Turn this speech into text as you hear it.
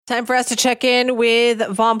Time for us to check in with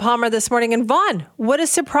Vaughn Palmer this morning. And Vaughn, what a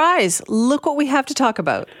surprise. Look what we have to talk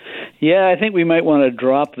about. Yeah, I think we might want to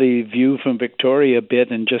drop the view from Victoria a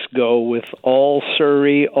bit and just go with all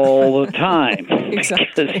Surrey all the time.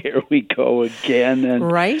 Exactly. Because here we go again.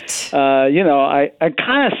 And, right? I'm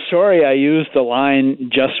kind of sorry I used the line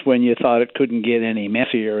just when you thought it couldn't get any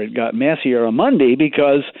messier. It got messier on Monday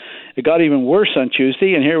because it got even worse on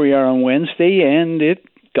Tuesday, and here we are on Wednesday, and it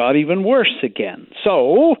got even worse again.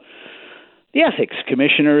 So the Ethics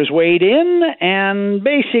Commissioner has weighed in and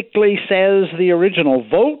basically says the original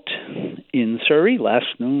vote in Surrey last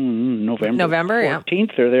November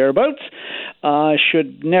 14th or thereabouts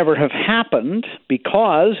should never have happened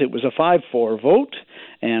because it was a 5-4 vote.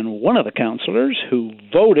 And one of the councillors who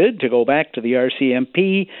voted to go back to the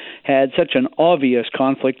RCMP had such an obvious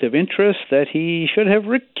conflict of interest that he should have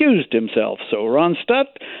recused himself. So, Ron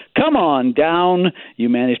Stutt, come on down. You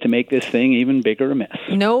managed to make this thing even bigger a mess.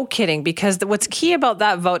 No kidding, because what's key about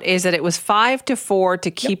that vote is that it was 5-4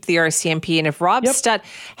 to keep the RCMP. And if Rob Stutt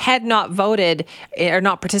had not voted or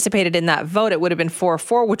not participated in that vote, it would have been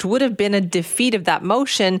 4-4, which would have been a defeat of that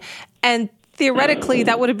motion. And theoretically,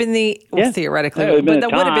 that would have been theoretically, but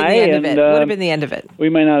that would have been the end of it. Would have been the end of it. We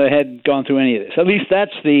might not have gone through any of this. At least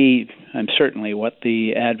that's certainly what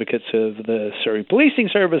the advocates of the Surrey Policing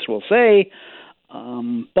Service will say.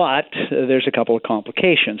 But there's a couple of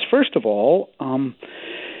complications. First of all,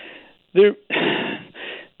 the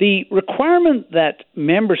requirement that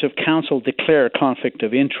members of council declare a conflict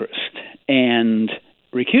of interest and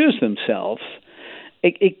recuse themselves,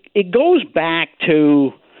 it goes back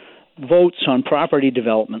to votes on property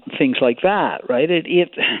development and things like that, right?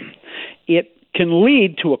 It can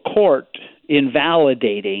lead to a court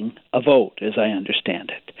invalidating a vote, as I understand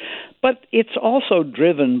it. But it's also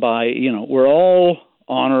driven by, we're all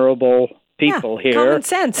honorable people here. Common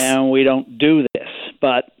sense. And we don't do this.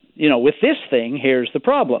 But, with this thing, here's the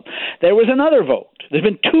problem. There was another vote. There's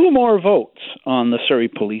been 2 more votes on the Surrey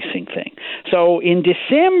policing thing. So in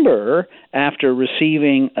December, after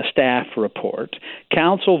receiving a staff report,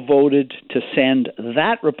 council voted to send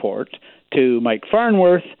that report to Mike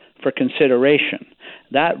Farnworth for consideration.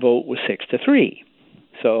 That vote was 6-3.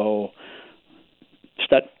 So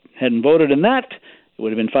Stutt hadn't voted in that. It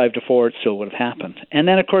would have been 5-4. It still would have happened. And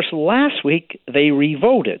then, of course, last week they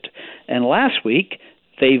re-voted. And last week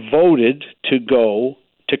they voted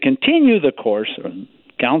to continue the course, or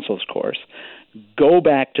council's course, go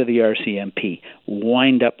back to the RCMP,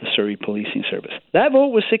 wind up the Surrey Policing Service. That vote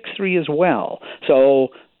was 6-3 as well. So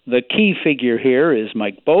the key figure here is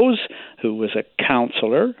Mike Bowes, who was a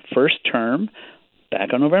councillor, first term,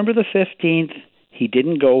 back on November the 15th. He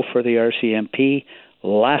didn't go for the RCMP.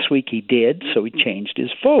 Last week he did, so he changed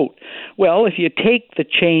his vote. Well, if you take the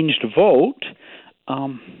changed vote,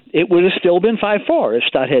 it would have still been 5-4 if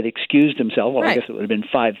Stutt had excused himself. Well, right. I guess it would have been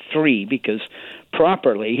 5-3 because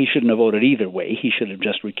properly he shouldn't have voted either way. He should have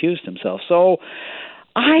just recused himself. So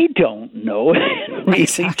I don't know if it really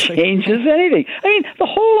changes anything. I mean, the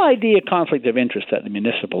whole idea of conflict of interest at the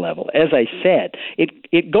municipal level, as I said,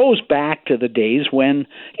 it goes back to the days when,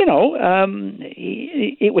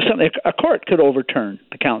 it was something a court could overturn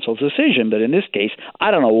the council's decision. But in this case,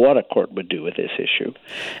 I don't know what a court would do with this issue.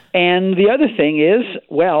 And the other thing is,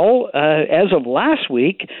 as of last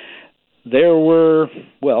week, there were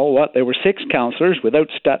 6 councillors, without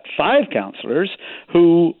Stutt, 5 councillors,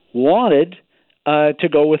 who wanted to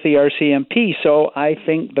go with the RCMP. So I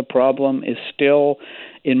think the problem is still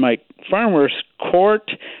in Mike Farnworth's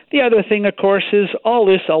court. The other thing, of course, is all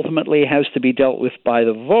this ultimately has to be dealt with by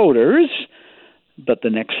the voters. But the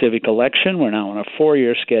next civic election, we're now on a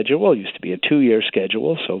 4-year schedule. It used to be a 2-year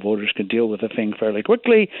schedule, so voters could deal with the thing fairly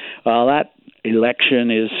quickly. That election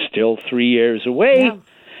is still 3 years away. Yeah.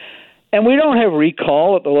 And we don't have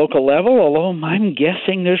recall at the local level, although I'm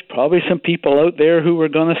guessing there's probably some people out there who are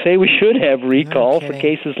going to say we should have recall for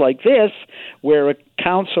cases like this, where a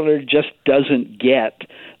councillor just doesn't get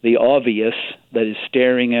the obvious that is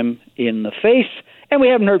staring him in the face. And we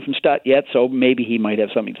haven't heard from Stutt yet, so maybe he might have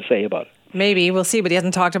something to say about it. Maybe. We'll see, but he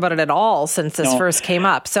hasn't talked about it at all since this first came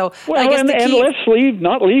up. So I guess and let's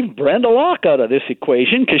not leave Brenda Locke out of this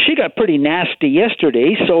equation, because she got pretty nasty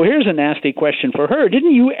yesterday. So here's a nasty question for her.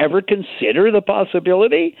 Didn't you ever consider the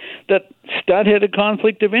possibility that Stutt had a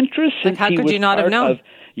conflict of interest? Like, how could you not have known?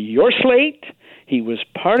 Your slate. He was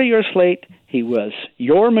part of your slate. He was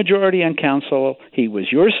your majority on council. He was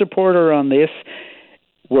your supporter on this.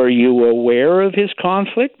 Were you aware of his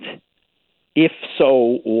conflict? If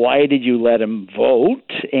so, why did you let him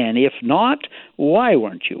vote? And if not, why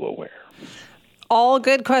weren't you aware? All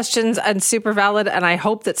good questions and super valid. And I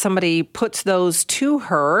hope that somebody puts those to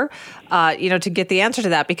her, to get the answer to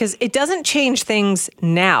that, because it doesn't change things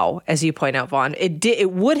now, as you point out, Vaughn.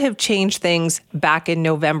 It would have changed things back in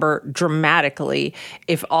November dramatically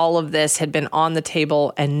if all of this had been on the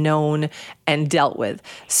table and known and dealt with.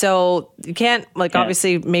 So you can't,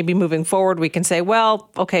 obviously, maybe moving forward, we can say, well,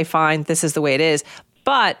 okay, fine, this is the way it is.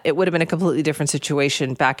 But it would have been a completely different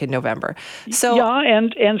situation back in November. So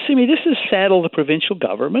and Simi, this has saddled the provincial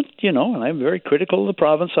government, and I'm very critical of the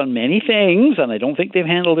province on many things, and I don't think they've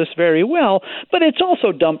handled this very well. But it's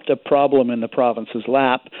also dumped a problem in the province's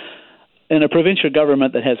lap, in a provincial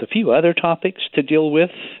government that has a few other topics to deal with,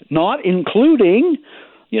 not including,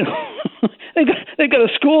 they've got a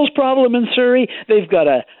schools problem in Surrey, they've got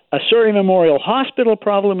a Surrey Memorial Hospital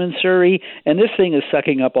problem in Surrey, and this thing is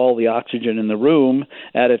sucking up all the oxygen in the room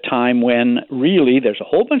at a time when really there's a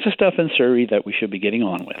whole bunch of stuff in Surrey that we should be getting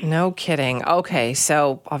on with. No kidding. Okay,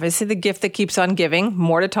 so obviously the gift that keeps on giving,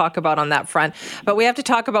 more to talk about on that front, but we have to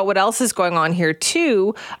talk about what else is going on here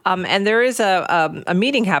too, and there is a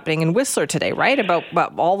meeting happening in Whistler today, right, about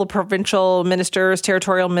all the provincial ministers,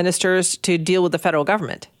 territorial ministers to deal with the federal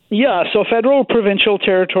government. Yeah, so provincial,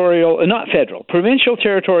 territorial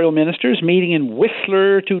ministers meeting in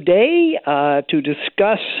Whistler today to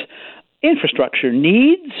discuss infrastructure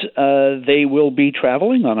needs. They will be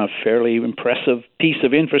traveling on a fairly impressive piece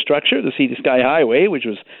of infrastructure, the Sea to Sky Highway, which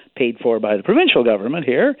was paid for by the provincial government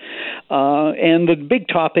here. And the big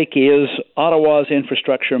topic is Ottawa's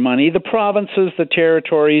infrastructure money. The provinces, the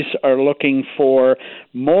territories are looking for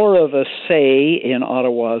more of a say in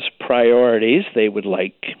Ottawa's priorities. They would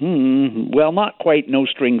like, not quite no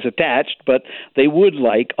strings attached, but they would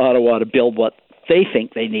like Ottawa to build what they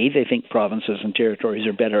think they need. They think provinces and territories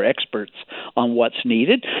are better experts on what's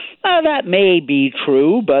needed. That may be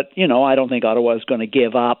true, but, I don't think Ottawa is going to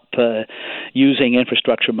give up using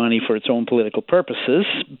infrastructure money for its own political purposes.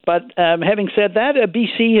 But having said that,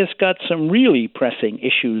 BC has got some really pressing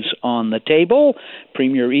issues on the table.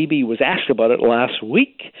 Premier Eby was asked about it last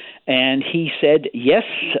week, and he said, yes,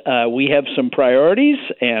 we have some priorities,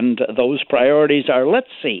 and those priorities are,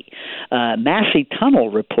 Massey Tunnel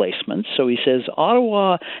replacements. So he says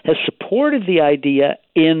Ottawa has supported the idea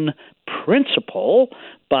in principle,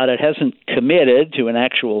 but it hasn't committed to an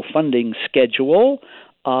actual funding schedule.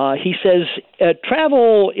 He says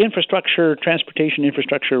travel infrastructure, transportation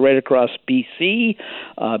infrastructure right across BC.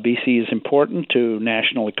 BC is important to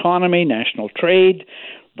national economy, national trade.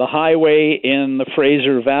 The highway in the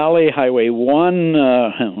Fraser Valley, Highway 1,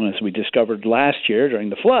 as we discovered last year during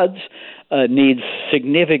the floods, needs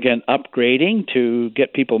significant upgrading to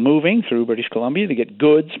get people moving through British Columbia, to get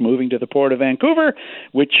goods moving to the Port of Vancouver,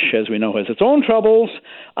 which, as we know, has its own troubles.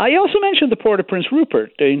 I also mentioned the Port of Prince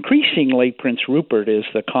Rupert. Increasingly, Prince Rupert is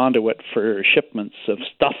the conduit for shipments of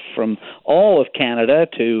stuff from all of Canada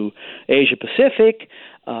to Asia Pacific.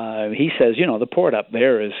 He says, the port up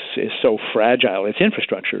there is so fragile. Its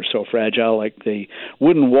infrastructure is so fragile, like the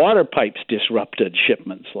wooden water pipes disrupted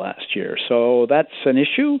shipments last year. So that's an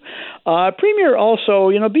issue. Premier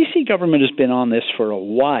also, BC government has been on this for a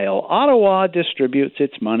while. Ottawa distributes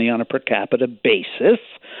its money on a per capita basis.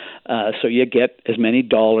 So you get as many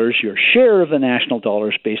dollars, your share of the national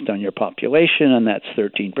dollars based on your population, and that's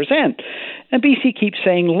 13%. And BC keeps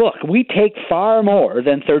saying, look, we take far more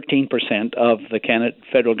than 13% of the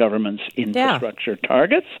federal government's infrastructure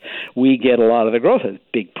targets. We get a lot of the growth. A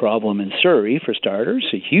big problem in Surrey, for starters.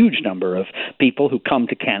 A huge number of people who come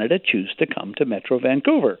to Canada choose to come to Metro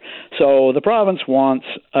Vancouver. So the province wants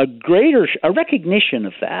a recognition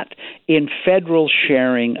of that in federal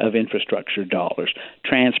sharing of infrastructure dollars.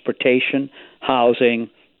 Transportation, housing,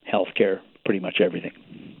 healthcare, pretty much everything.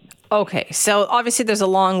 Okay, so obviously there's a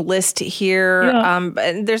long list here.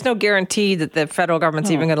 And there's no guarantee that the federal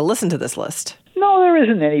government's even going to listen to this list. No, there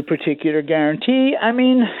isn't any particular guarantee. I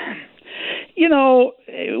mean,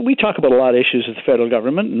 we talk about a lot of issues with the federal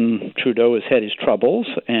government, and Trudeau has had his troubles,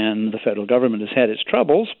 and the federal government has had its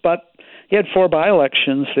troubles, but he had 4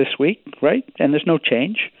 by-elections this week, right? And there's no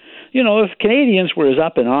change. If Canadians were as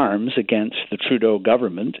up in arms against the Trudeau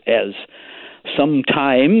government as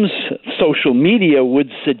sometimes social media would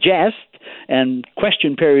suggest and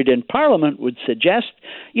question period in Parliament would suggest,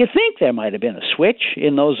 you think there might have been a switch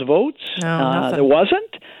in those votes. No, there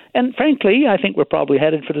wasn't. And frankly, I think we're probably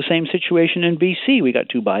headed for the same situation in BC. We got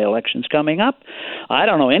 2 by-elections coming up. I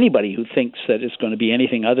don't know anybody who thinks that it's going to be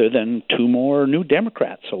anything other than 2 more New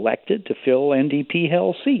Democrats elected to fill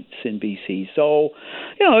NDP-held seats in BC. So,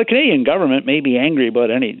 the Canadian government may be angry about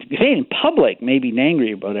the Canadian public may be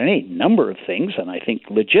angry about any number of things, and I think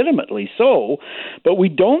legitimately so, but we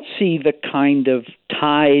don't see the kind of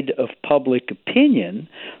tide of public opinion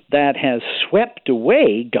that has swept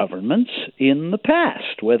away governments in the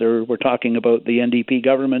past, whether we're talking about the NDP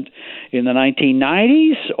government in the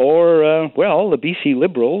 1990s or, the BC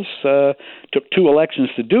Liberals took 2 elections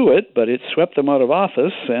to do it, but it swept them out of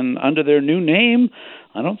office, and under their new name,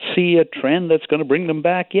 I don't see a trend that's going to bring them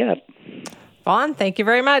back yet. Vaughn, thank you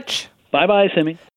very much. Bye-bye, Simi.